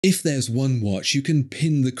If there's one watch you can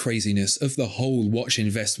pin the craziness of the whole watch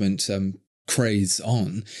investment craze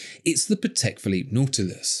on, it's the Patek Philippe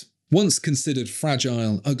Nautilus. Once considered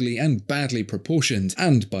fragile, ugly and badly proportioned,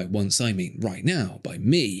 and by once I mean right now, by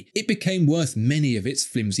me, it became worth many of its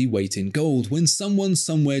flimsy weight in gold when someone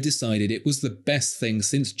somewhere decided it was the best thing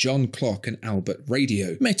since John Clock and Albert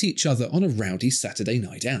Radio met each other on a rowdy Saturday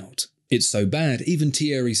night out. It's so bad even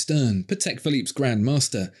Thierry Stern, Patek Philippe's Grand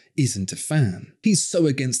Master, isn't a fan. He's so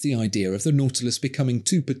against the idea of the Nautilus becoming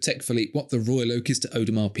to Patek Philippe what the Royal Oak is to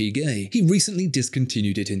Audemars Piguet, he recently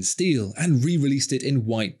discontinued it in steel and re-released it in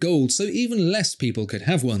white gold so even less people could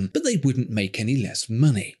have one, but they wouldn't make any less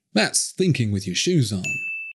money. That's thinking with your shoes on.